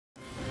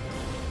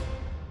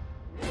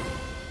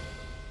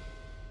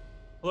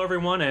Hello,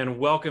 everyone, and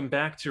welcome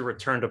back to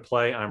Return to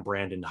Play. I'm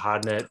Brandon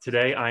Hodnett.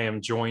 Today, I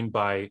am joined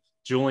by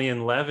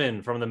Julian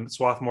Levin from the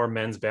Swarthmore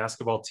men's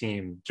basketball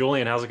team.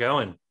 Julian, how's it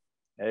going?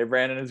 Hey,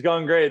 Brandon, it's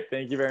going great.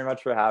 Thank you very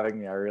much for having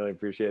me. I really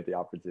appreciate the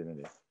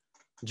opportunity.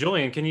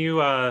 Julian, can you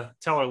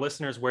tell our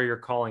listeners where you're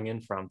calling in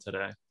from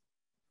today?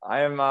 I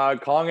am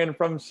calling in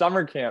from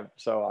summer camp.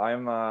 So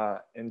I'm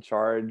in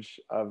charge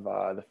of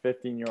the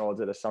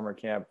 15-year-olds at a summer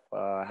camp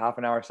half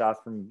an hour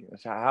south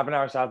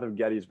of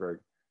Gettysburg.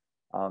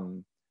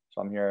 So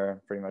I'm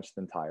here pretty much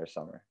the entire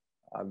summer.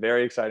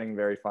 Very exciting,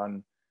 very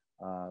fun.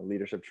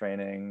 Leadership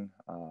training,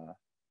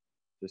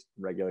 just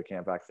regular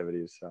camp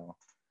activities. So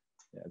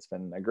yeah, it's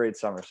been a great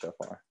summer so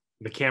far.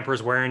 The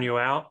campers wearing you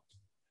out?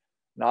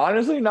 No,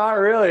 honestly, not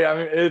really. I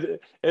mean,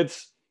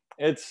 it's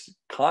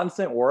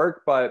constant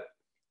work, but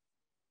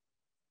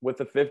with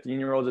the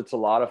 15-year-olds, it's a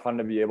lot of fun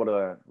to be able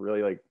to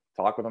really like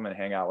talk with them and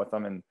hang out with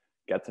them and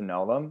get to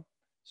know them.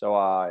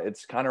 So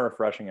it's kind of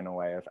refreshing in a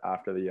way if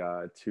after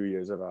the 2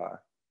 years of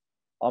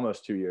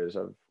almost 2 years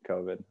of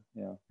COVID.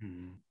 Yeah.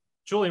 Hmm.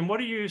 Julian, what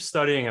are you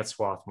studying at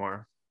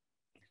Swarthmore?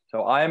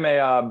 So I am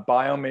a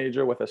bio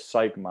major with a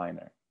psych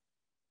minor.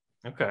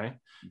 Okay.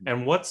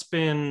 And what's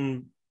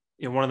been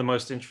one of the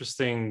most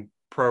interesting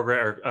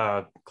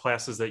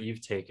classes that you've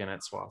taken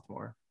at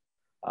Swarthmore?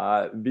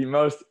 The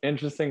most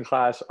interesting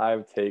class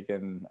I've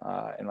taken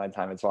in my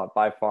time at SWAT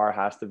by far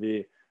has to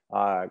be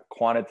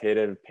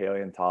quantitative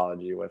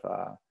paleontology with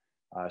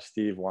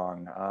Steve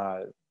Wong.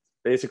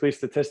 Basically,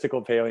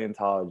 statistical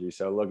paleontology.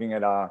 So looking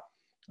at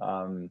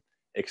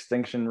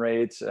extinction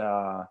rates,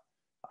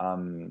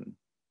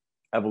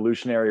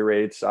 evolutionary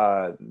rates,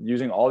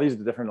 using all these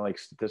different like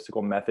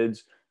statistical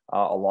methods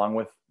along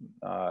with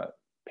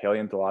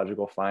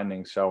paleontological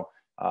findings. So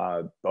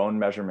bone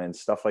measurements,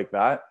 stuff like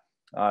that.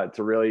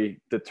 To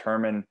really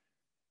determine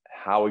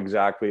how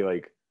exactly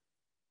like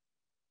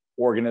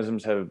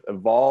organisms have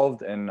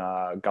evolved and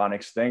gone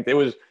extinct. It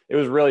was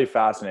really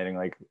fascinating.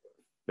 Like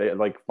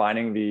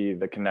finding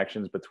the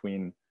connections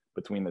between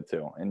the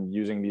two and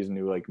using these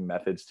new like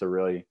methods to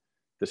really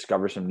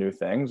discover some new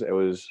things. It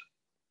was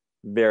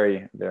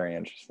very, very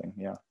interesting.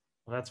 Yeah.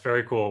 Well, that's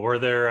very cool. Were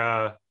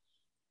there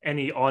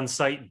any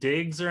on-site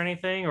digs or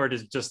anything, or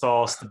is it just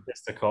all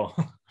statistical?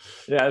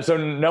 Yeah. So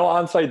no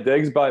on-site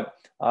digs, but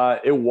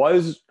it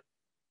was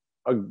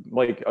a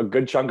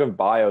good chunk of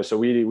bio. So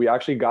we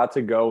actually got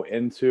to go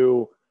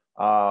into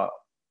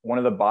one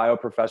of the bio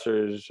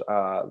professors'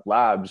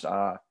 labs,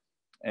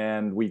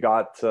 and we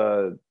got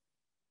to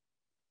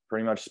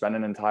pretty much spend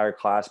an entire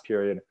class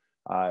period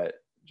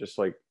just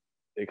like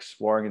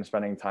exploring and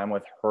spending time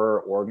with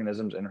her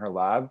organisms in her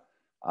lab.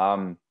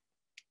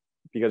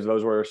 Because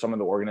those were some of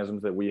the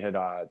organisms that we had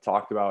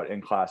talked about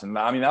in class. And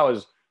I mean, that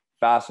was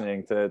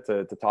fascinating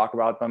to talk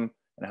about them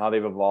and how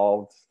they've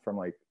evolved from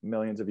like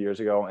millions of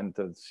years ago, and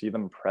to see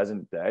them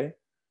present day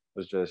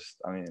was just,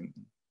 I mean,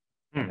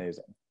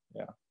 amazing.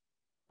 Yeah.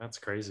 That's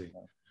crazy.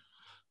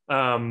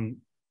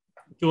 Um,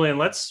 Julian,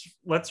 let's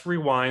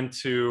rewind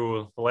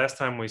to the last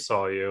time we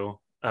saw you.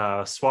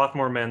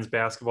 Swarthmore men's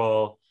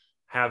basketball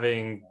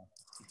having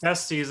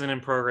best season in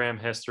program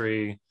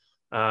history.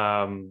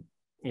 You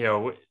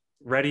know,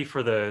 ready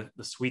for the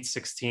Sweet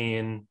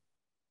 16.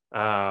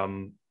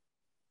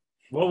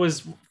 What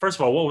was First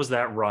of all, what was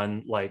that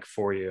run like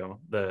for you,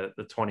 the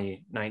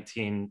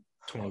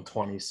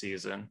 2019-2020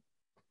 season?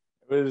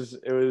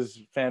 It was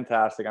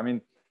fantastic. I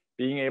mean,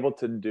 being able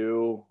to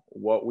do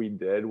what we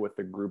did with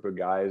the group of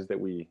guys that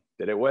we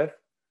did it with,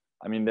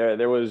 I mean,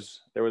 there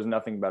was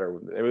nothing better.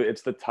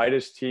 It's the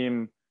tightest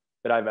team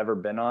that I've ever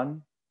been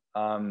on,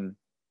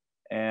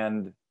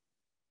 and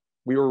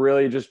we were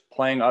really just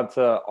playing up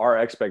to our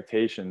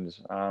expectations,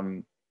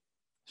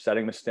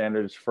 setting the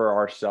standards for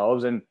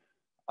ourselves. And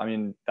I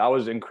mean, that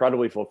was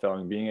incredibly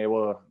fulfilling, being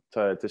able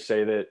to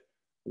say that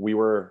we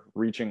were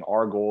reaching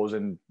our goals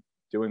and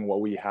doing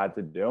what we had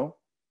to do.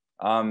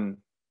 And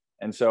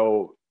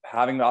so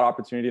having that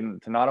opportunity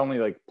to not only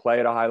like play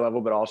at a high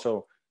level, but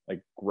also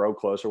like grow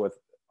closer with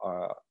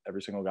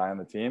every single guy on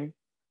the team.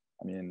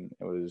 I mean,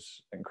 it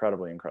was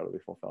incredibly, incredibly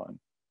fulfilling.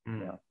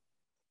 Mm. Yeah.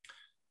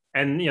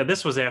 And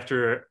this was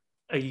after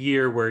a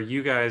year where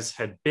you guys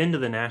had been to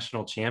the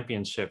national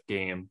championship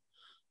game.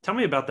 Tell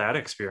me about that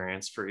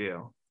experience for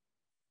you.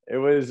 It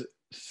was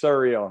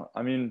surreal.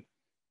 I mean,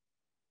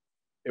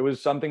 it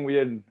was something we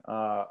had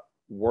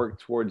worked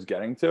towards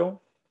getting to.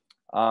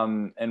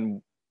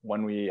 And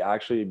when we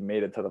actually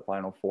made it to the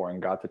Final Four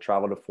and got to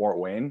travel to Fort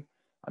Wayne,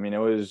 I mean, it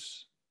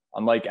was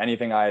unlike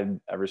anything I had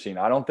ever seen.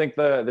 I don't think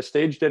the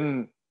stage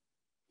didn't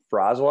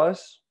frazzle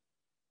us,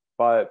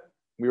 but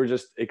we were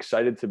just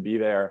excited to be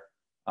there,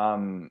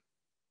 and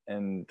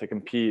to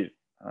compete.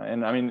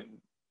 And I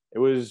mean, it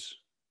was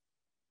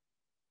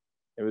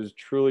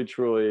truly,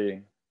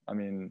 truly, I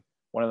mean,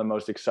 one of the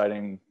most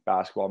exciting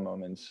basketball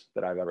moments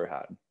that I've ever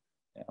had.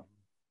 Yeah.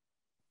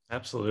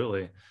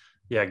 Absolutely.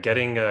 Yeah,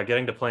 getting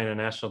to play in a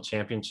national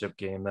championship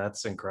game,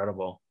 that's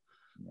incredible.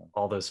 Yeah.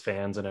 All those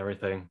fans and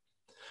everything.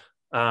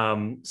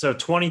 So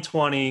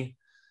 2020,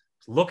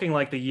 looking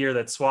like the year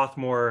that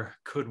Swarthmore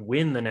could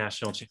win the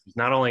national championship,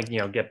 not only,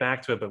 get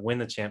back to it, but win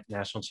the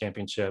national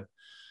championship.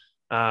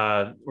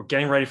 We're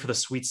getting ready for the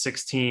Sweet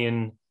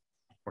 16.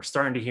 We're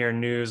starting to hear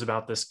news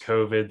about this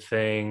COVID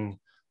thing.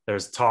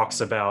 There's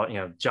talks about,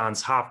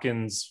 Johns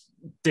Hopkins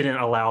didn't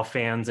allow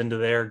fans into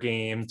their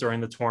games during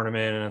the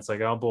tournament. And it's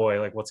like, oh boy,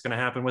 like what's going to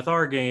happen with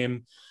our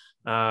game?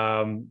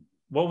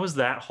 What was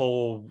that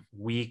whole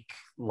week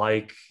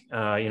like,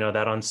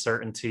 that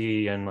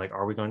uncertainty and like,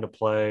 are we going to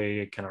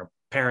play? Can our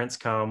parents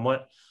come?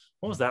 What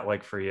was that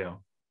like for you?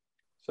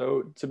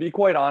 So to be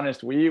quite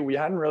honest, we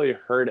hadn't really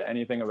heard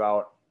anything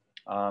about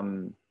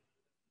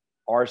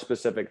our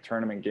specific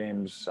tournament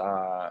games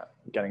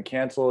getting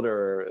canceled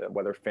or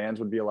whether fans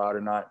would be allowed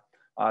or not.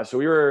 So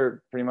we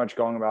were pretty much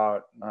going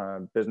about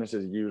business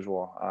as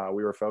usual.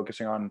 We were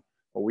focusing on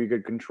what we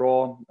could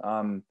control,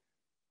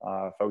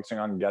 focusing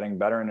on getting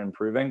better and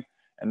improving.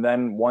 And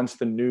then once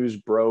the news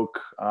broke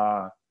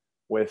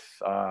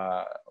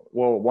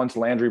once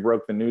Landry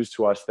broke the news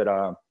to us that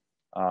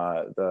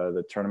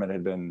the tournament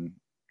had been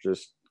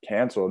just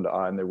canceled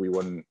and that we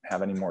wouldn't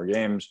have any more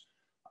games,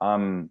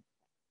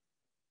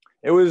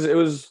 it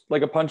was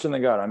like a punch in the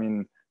gut. I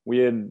mean, we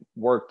had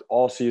worked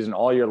all season,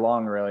 all year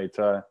long, really,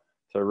 to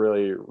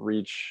really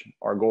reach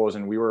our goals,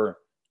 and we were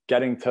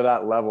getting to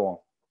that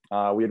level.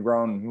 We had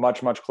grown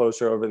much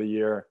closer over the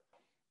year.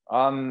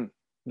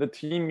 The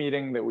team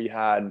meeting that we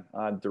had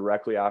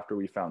directly after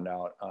we found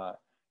out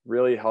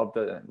really helped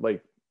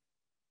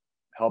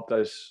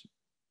us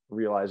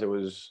realize it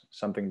was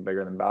something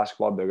bigger than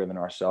basketball, bigger than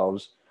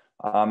ourselves,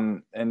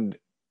 and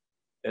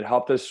it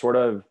helped us sort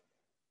of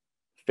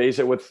face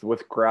it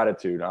with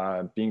gratitude,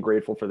 being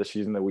grateful for the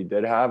season that we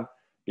did have,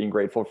 being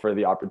grateful for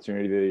the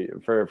opportunity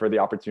for the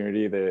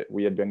opportunity that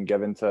we had been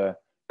given to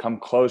come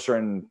closer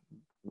and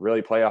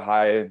really play a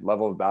high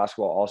level of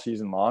basketball all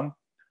season long.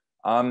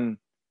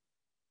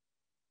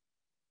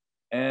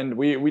 And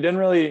we didn't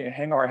really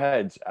hang our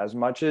heads as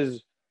much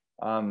as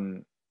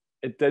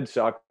it did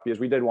suck, because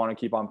we did want to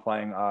keep on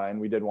playing and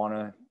we did want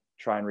to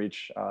try and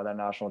reach that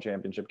national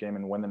championship game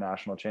and win the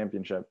national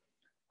championship.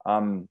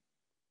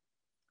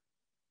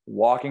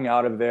 Walking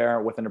out of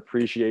there with an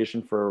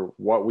appreciation for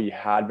what we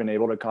had been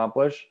able to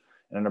accomplish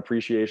and an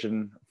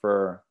appreciation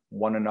for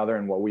one another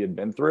and what we had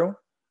been through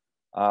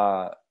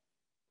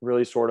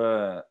really sort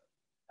of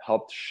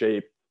helped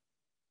shape,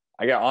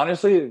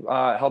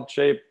 helped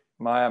shape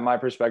my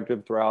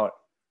perspective throughout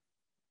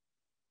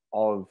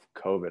all of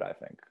COVID, I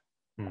think.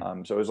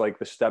 So it was like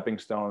the stepping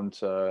stone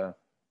to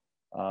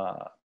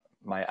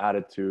my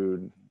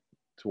attitude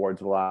towards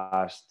the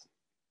last,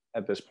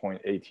 at this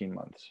point, 18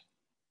 months.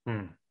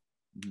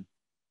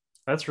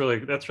 That's really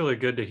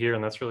good to hear,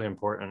 and that's really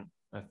important,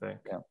 I think.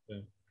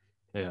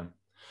 Yeah.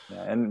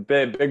 And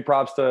big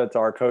props to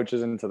our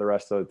coaches and to the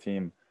rest of the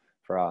team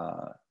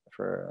for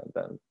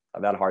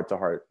that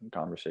heart-to-heart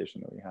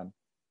conversation that we had.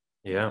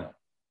 Yeah.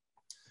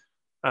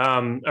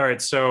 All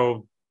right,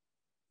 so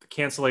the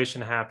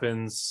cancellation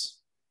happens.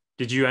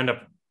 Did you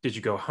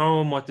go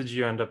home? What did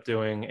you end up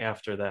doing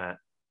after that?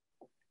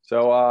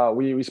 So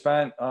we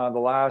spent the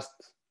last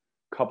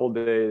couple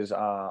days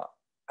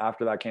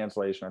after that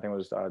cancellation, I think it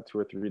was 2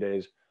 or 3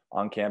 days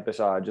on campus,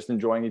 just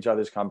enjoying each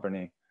other's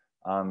company,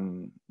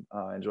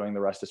 enjoying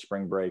the rest of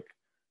spring break.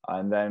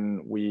 And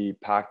then we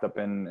packed up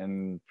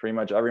and pretty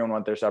much everyone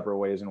went their separate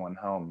ways and went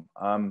home.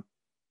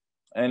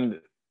 And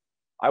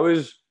I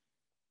was,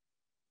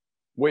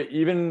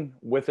 even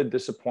with the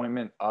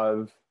disappointment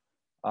of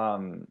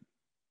the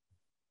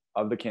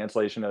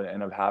cancellation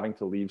and of having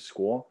to leave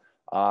school,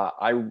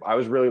 I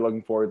was really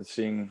looking forward to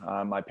seeing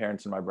my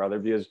parents and my brother,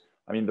 because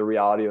I mean, the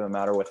reality of the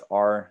matter with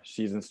our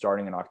season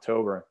starting in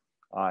October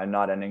and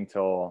not ending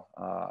till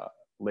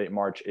late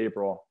March,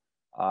 April,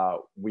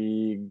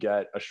 we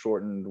get a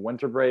shortened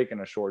winter break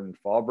and a shortened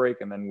fall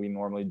break, and then we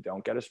normally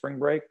don't get a spring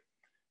break.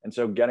 And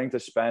so getting to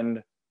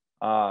spend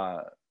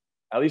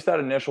at least that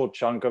initial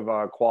chunk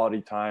of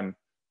quality time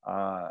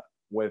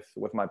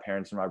with my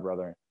parents and my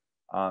brother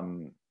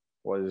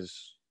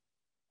was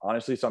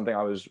honestly something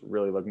I was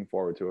really looking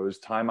forward to. It was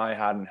time I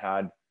hadn't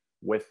had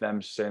with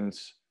them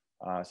since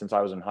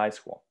I was in high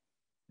school.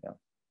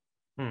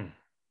 Yeah.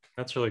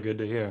 That's really good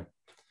to hear.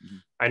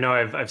 I know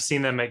I've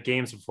seen them at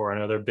games before. I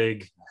know they're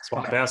big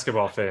SWAT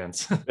basketball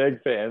fans.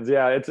 Big fans.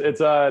 Yeah. It's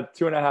a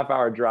 2.5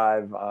 hour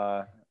drive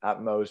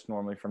at most,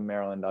 normally, from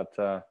Maryland up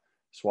to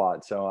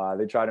SWAT. So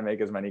they try to make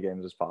as many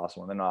games as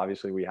possible. And then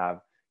obviously we have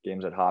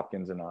games at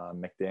Hopkins and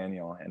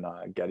McDaniel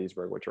and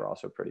Gettysburg, which are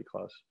also pretty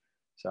close.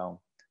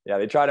 So yeah,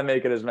 they try to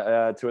make it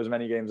to as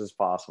many games as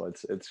possible.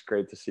 It's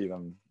great to see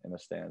them in the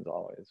stands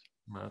always.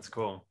 That's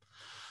cool.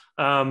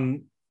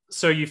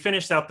 So you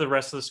finished out the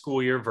rest of the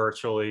school year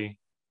virtually.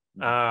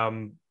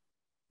 Then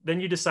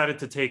you decided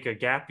to take a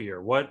gap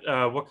year. What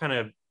kind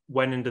of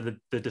went into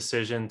the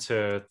decision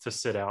to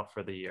sit out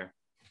for the year?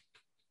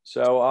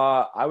 So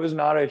I was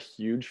not a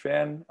huge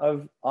fan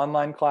of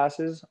online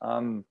classes.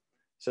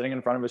 Sitting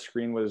in front of a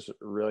screen was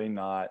really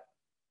not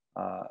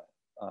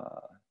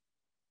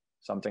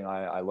something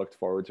I looked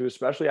forward to,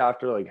 especially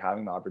after like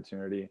having the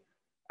opportunity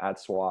at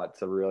SWAT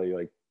to really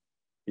like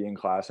be in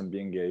class and be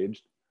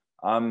engaged.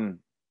 And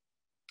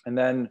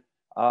then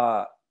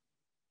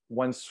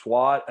when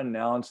SWAT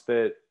announced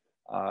that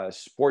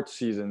sports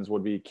seasons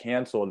would be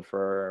canceled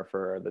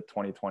for the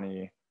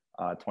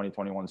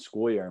 2021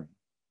 school year,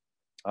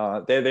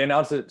 they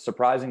announced it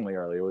surprisingly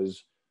early. It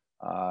was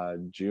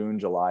June,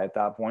 July at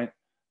that point.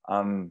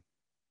 And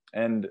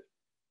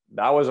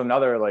that was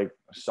another like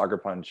sucker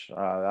punch.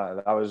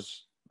 That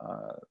was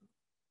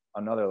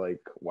another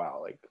like, wow,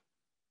 like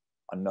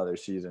another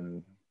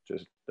season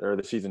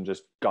the season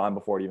just gone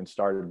before it even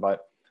started.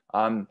 But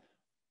I'm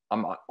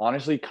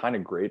honestly kind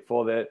of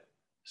grateful that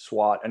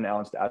SWAT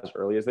announced as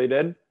early as they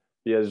did,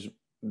 because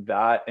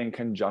that in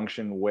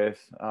conjunction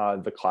with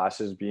the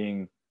classes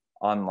being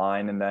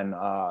online and then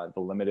the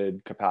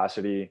limited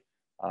capacity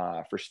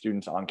for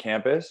students on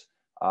campus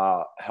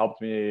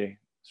helped me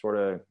sort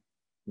of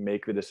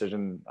make the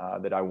decision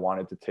that I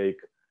wanted to take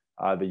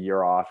the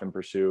year off and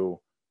pursue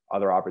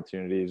other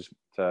opportunities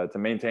to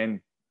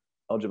maintain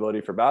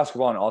eligibility for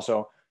basketball, and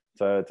also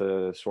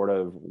to sort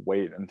of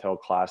wait until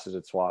classes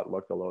at SWAT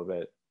looked a little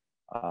bit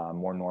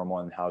more normal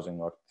and housing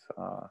looked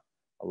a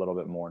little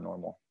bit more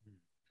normal.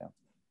 Yeah.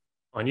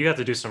 And you got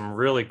to do some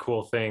really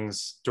cool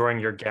things during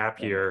your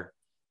gap year.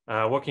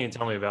 What can you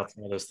tell me about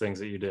some of those things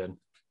that you did?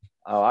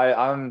 Oh,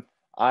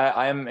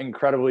 I am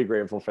incredibly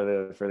grateful for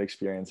the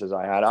experiences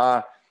I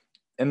had.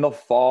 In the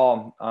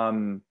fall,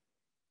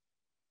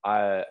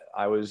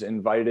 I was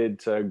invited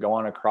to go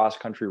on a cross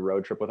country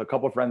road trip with a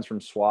couple of friends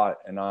from SWAT,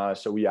 and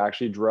so we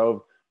actually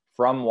drove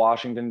from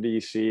Washington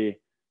D.C.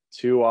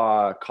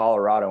 to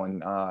Colorado,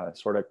 and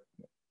sort of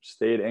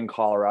stayed in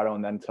Colorado,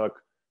 and then took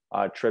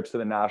trips to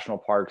the national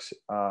parks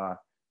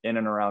in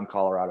and around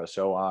Colorado.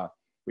 So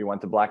we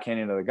went to Black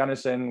Canyon of the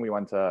Gunnison, we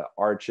went to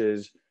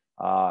Arches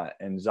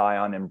and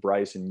Zion and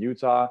Bryce in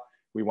Utah.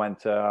 We went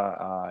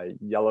to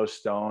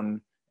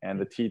Yellowstone and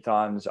the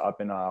Tetons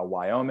up in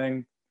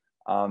Wyoming.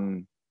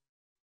 And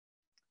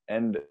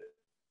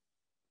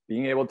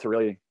being able to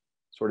really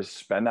sort of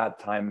spend that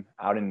time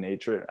out in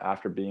nature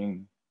after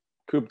being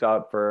cooped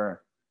up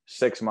for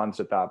 6 months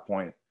at that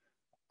point,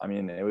 I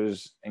mean, it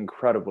was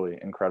incredibly,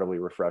 incredibly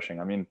refreshing.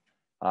 I mean,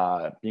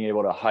 being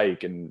able to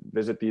hike and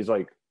visit these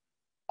like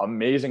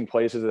amazing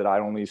places that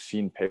I'd only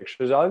seen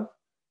pictures of,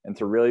 and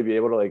to really be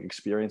able to like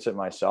experience it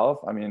myself,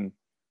 I mean,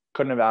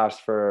 couldn't have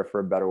asked for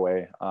a better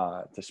way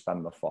to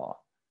spend the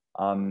fall.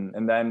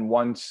 And then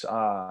once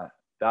that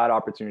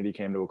opportunity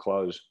came to a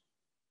close,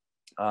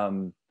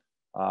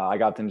 I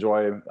got to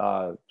enjoy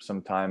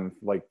some time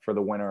like for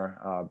the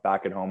winter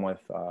back at home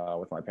with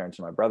my parents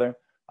and my brother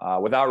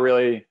without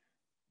really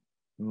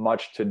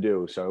much to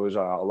do. So it was a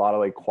lot of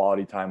like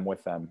quality time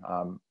with them.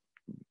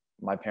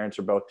 My parents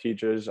are both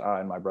teachers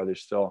and my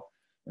brother's still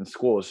in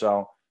school.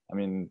 So, I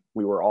mean,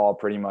 we were all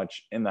pretty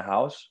much in the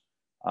house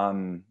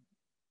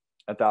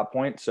at that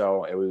point.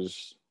 So it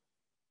was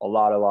a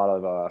lot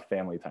of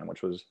family time,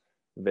 which was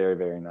very,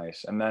 very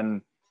nice. And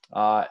then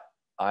I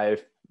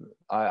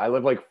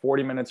live like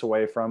 40 minutes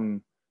away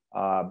from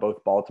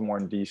both Baltimore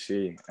and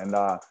DC.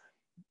 And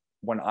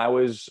when I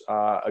was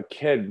a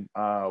kid,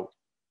 I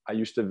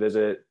used to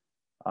visit,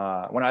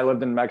 when I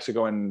lived in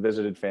Mexico and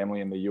visited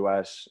family in the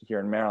US here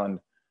in Maryland,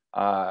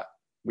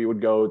 we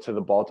would go to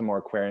the Baltimore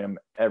Aquarium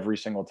every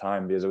single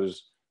time because it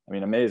was, I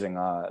mean, amazing,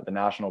 the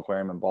National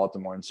Aquarium in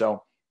Baltimore. And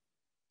so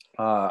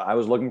I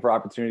was looking for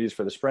opportunities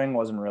for the spring,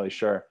 wasn't really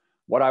sure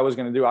what I was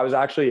going to do. I was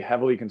actually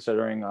heavily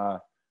considering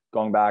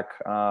going back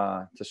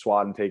to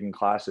SWAT and taking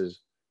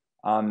classes.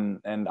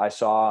 And I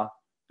saw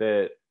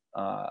that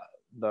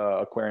the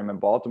aquarium in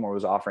Baltimore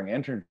was offering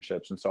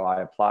internships. And so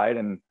I applied,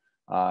 and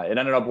it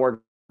ended up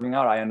working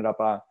out. I ended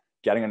up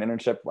getting an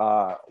internship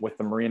with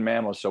the marine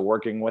mammals. So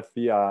working with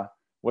the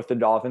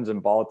dolphins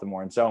in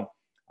Baltimore. And so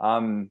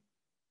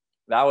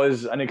that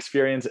was an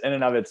experience in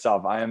and of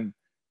itself. I am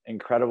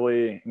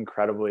incredibly,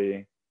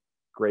 incredibly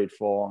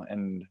grateful.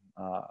 And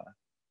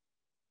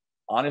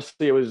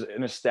honestly, it was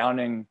an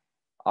astounding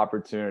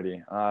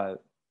opportunity.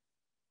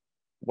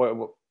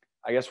 What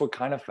I guess what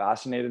kind of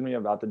fascinated me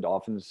about the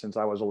dolphins since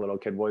I was a little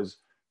kid was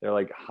their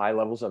like high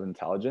levels of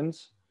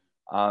intelligence.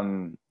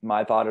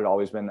 My thought had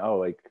always been, oh,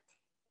 like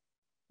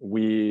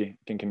we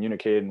can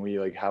communicate and we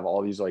like have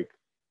all this like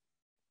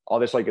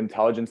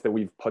intelligence that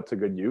we've put to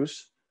good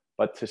use,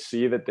 but to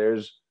see that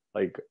there's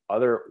like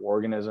other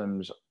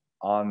organisms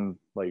on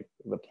like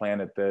the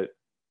planet that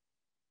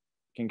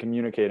can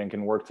communicate and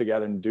can work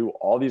together and do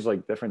all these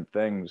like different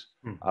things,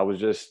 I was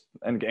just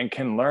and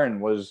can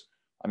learn was,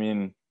 I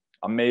mean,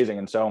 amazing.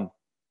 And so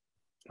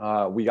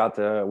we got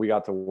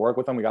to work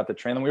with them, we got to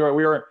train them. We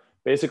were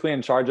basically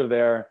in charge of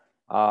their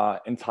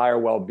entire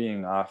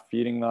well-being,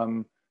 feeding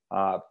them,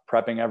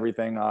 prepping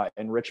everything,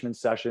 enrichment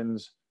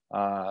sessions,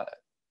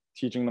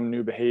 teaching them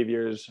new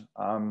behaviors,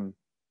 and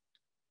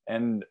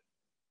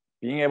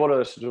being able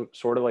to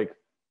sort of like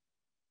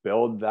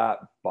build that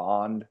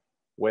bond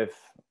with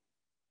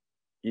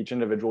each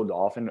individual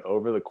dolphin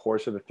over the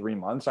course of the 3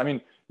 months. I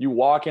mean, you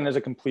walk in as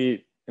a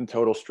complete and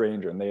total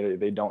stranger, and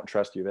they don't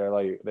trust you.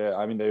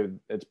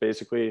 It's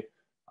basically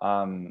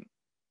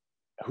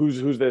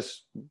who's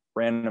this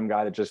random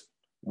guy that just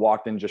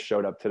walked in, just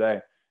showed up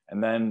today.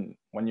 And then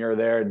when you're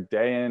there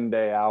day in,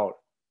 day out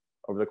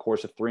over the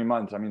course of 3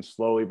 months, I mean,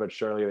 slowly but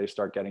surely they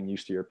start getting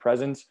used to your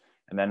presence.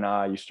 And then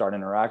you start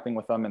interacting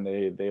with them and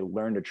they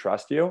learn to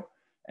trust you.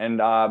 And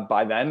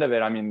by the end of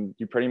it, I mean,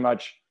 you pretty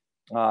much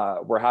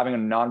we're having a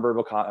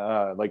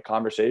nonverbal like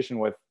conversation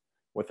with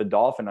the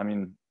dolphin. I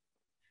mean,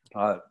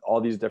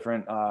 all these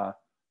different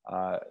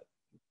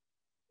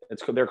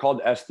they're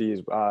called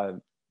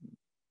SDs.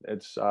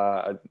 It's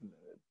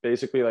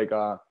basically like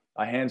a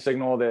hand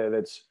signal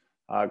that's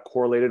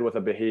correlated with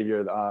a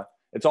behavior.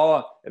 It's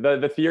all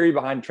the theory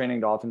behind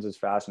training dolphins is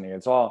fascinating.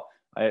 It's all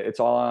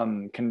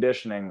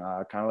conditioning,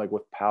 kind of like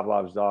with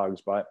Pavlov's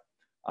dogs, but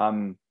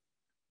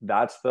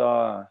that's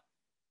the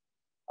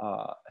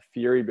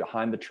theory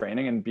behind the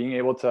training, and being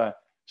able to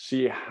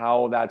see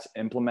how that's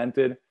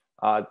implemented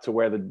to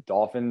where the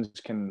dolphins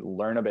can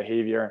learn a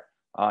behavior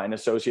and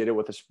associate it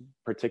with a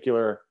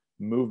particular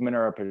movement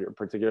or a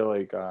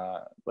particular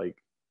like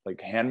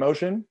hand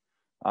motion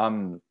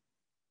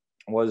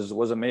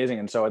was amazing.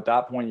 And so at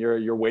that point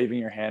you're waving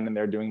your hand and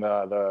they're doing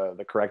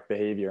the correct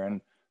behavior,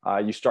 and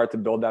you start to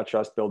build that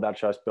trust.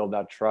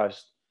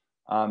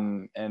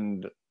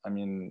 And I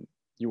mean,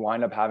 you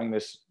wind up having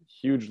this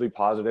hugely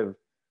positive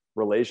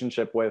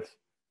relationship with,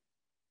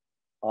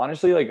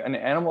 honestly, like an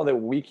animal that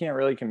we can't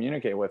really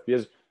communicate with,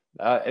 because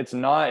it's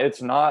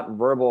not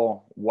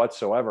verbal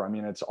whatsoever. I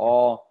mean, it's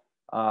all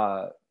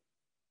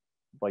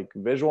like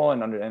visual,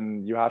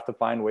 and you have to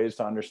find ways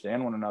to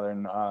understand one another.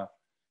 And I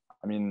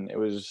mean, it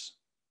was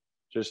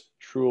just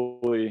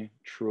truly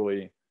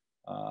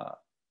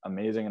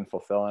amazing and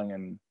fulfilling.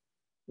 And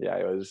yeah,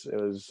 it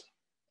was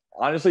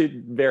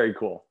honestly very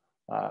cool.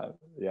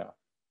 Yeah.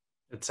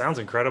 It sounds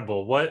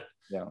incredible. What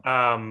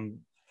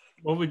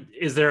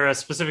is there a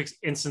specific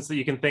instance that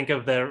you can think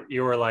of that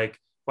you were like,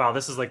 wow,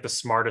 this is like the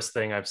smartest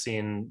thing I've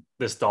seen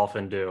this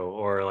dolphin do,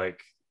 or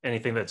like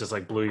anything that just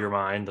like blew your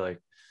mind?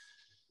 Like,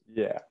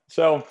 yeah.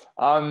 So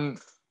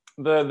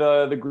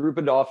the group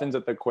of dolphins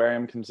at the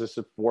aquarium consists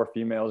of 4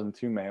 females and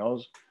 2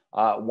 males.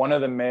 One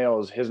of the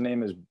males, his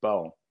name is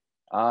Bo.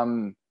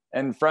 And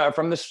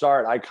from the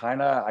start, I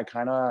kind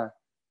of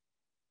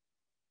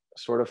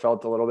sort of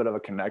felt a little bit of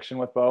a connection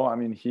with Bo. I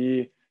mean,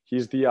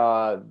 he's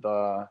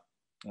the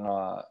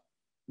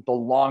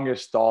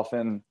longest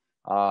dolphin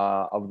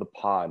of the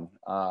pod.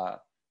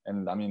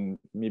 And I mean,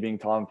 me being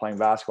tall and playing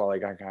basketball,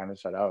 like I kind of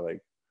said, oh,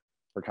 like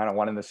we're kind of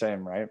one and the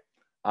same, right?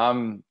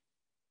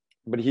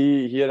 But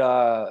he had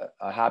a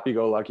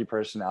happy-go-lucky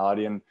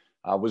personality and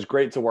was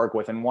great to work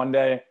with. And one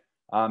day,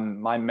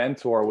 my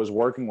mentor was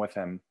working with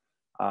him,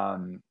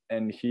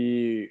 and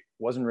he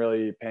wasn't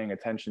really paying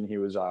attention. He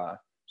was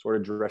sort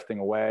of drifting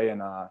away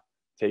and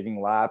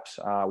taking laps,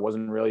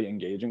 wasn't really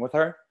engaging with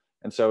her.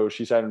 And so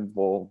she said,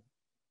 well,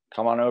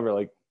 come on over,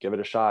 like give it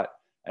a shot.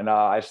 And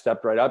I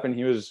stepped right up, and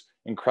he was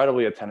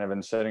incredibly attentive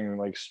and sitting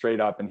like straight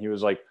up. And he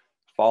was like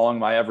following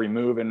my every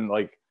move and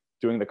like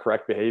doing the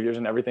correct behaviors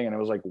and everything. And it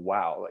was like,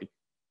 wow, like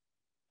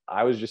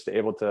I was just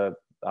able to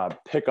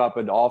pick up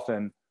a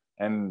dolphin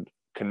and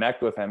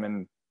connect with him.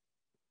 And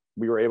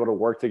we were able to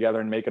work together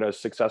and make it a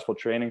successful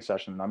training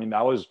session. I mean,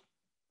 that was,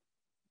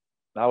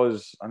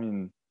 I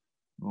mean,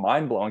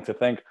 mind blowing to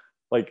think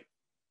like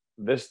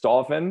this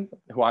dolphin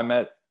who I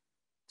met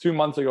 2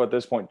 months ago at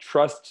this point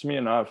trusts me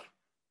enough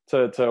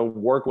to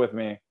work with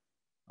me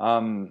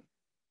to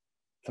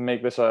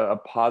make this a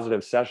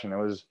positive session.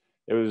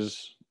 It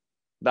was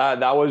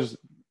that was,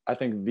 I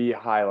think, the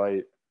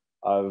highlight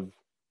of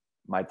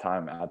my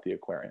time at the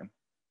aquarium.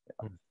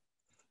 Yeah.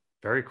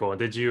 Very cool.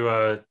 Did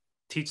you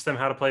teach them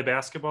how to play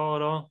basketball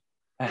at all?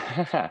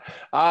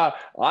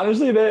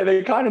 Honestly,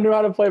 they kind of knew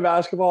how to play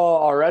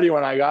basketball already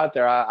when I got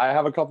there. I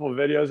have a couple of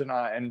videos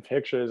and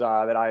pictures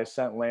that I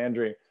sent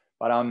Landry.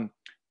 But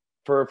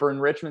for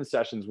enrichment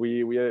sessions,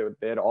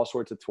 they had all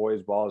sorts of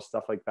toys, balls,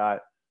 stuff like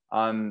that.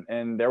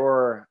 And there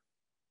were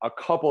a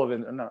couple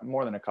of, not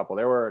more than a couple,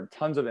 there were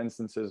tons of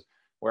instances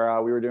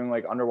where we were doing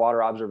like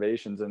underwater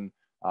observations, and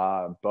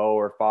Bo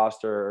or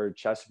Foster or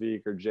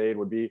Chesapeake or Jade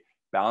would be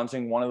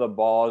bouncing one of the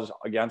balls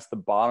against the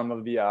bottom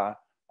of the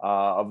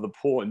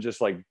pool and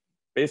just like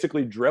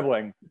basically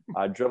dribbling.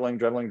 And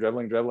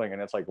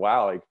it's like,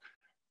 wow, like,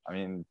 I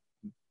mean,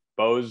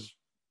 Bo's,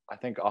 I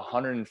think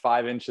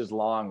 105 inches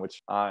long,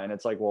 which, and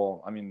it's like,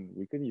 well, I mean,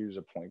 we could use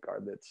a point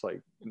guard that's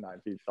like 9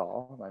 feet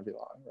tall, 9 feet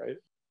long, right?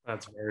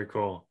 That's very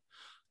cool.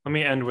 Let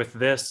me end with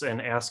this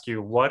and ask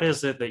you, what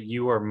is it that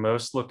you are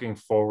most looking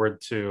forward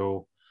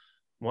to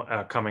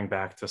coming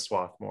back to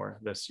Swarthmore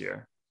this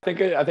year? I think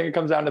it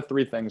comes down to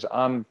 3 things.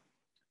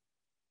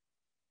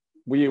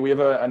 We have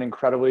an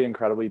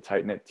incredibly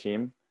tight-knit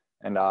team,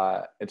 and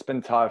it's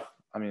been tough.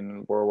 I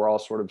mean, we're all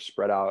sort of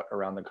spread out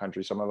around the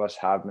country. Some of us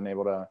have been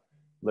able to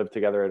live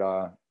together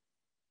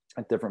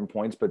at different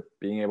points, but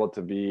being able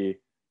to be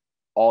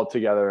all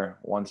together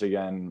once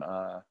again,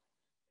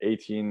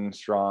 18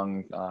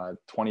 strong,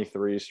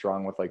 23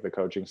 strong with like the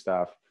coaching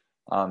staff,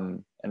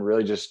 and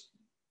really just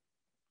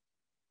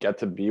get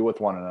to be with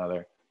one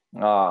another.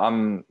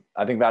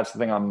 I think that's the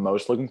thing I'm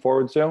most looking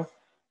forward to.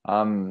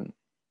 And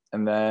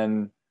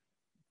then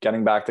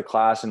getting back to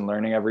class and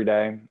learning every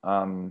day.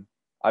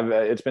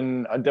 It's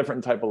been a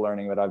different type of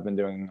learning that I've been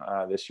doing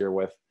this year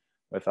with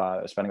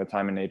spending the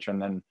time in nature,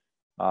 and then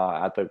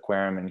at the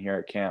aquarium and here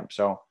at camp.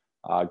 So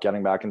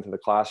getting back into the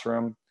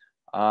classroom,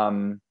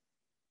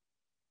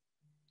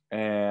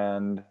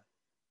 and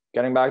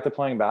getting back to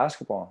playing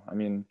basketball. I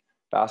mean,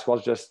 basketball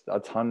is just a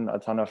ton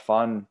of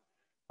fun,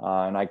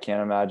 and I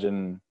can't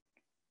imagine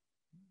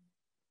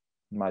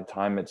my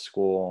time at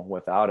school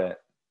without it.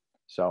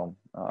 So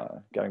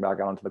getting back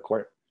out onto the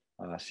court,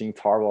 seeing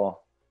Tarble,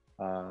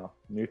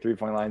 new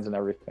 3-point lines and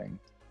everything.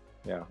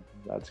 Yeah,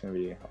 that's going to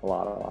be a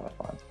lot of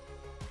fun.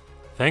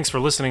 Thanks for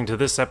listening to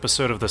this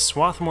episode of the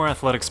Swarthmore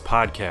Athletics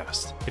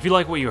Podcast. If you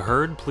like what you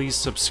heard, please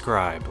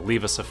subscribe,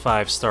 leave us a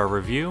 5-star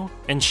review,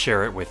 and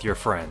share it with your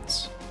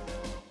friends.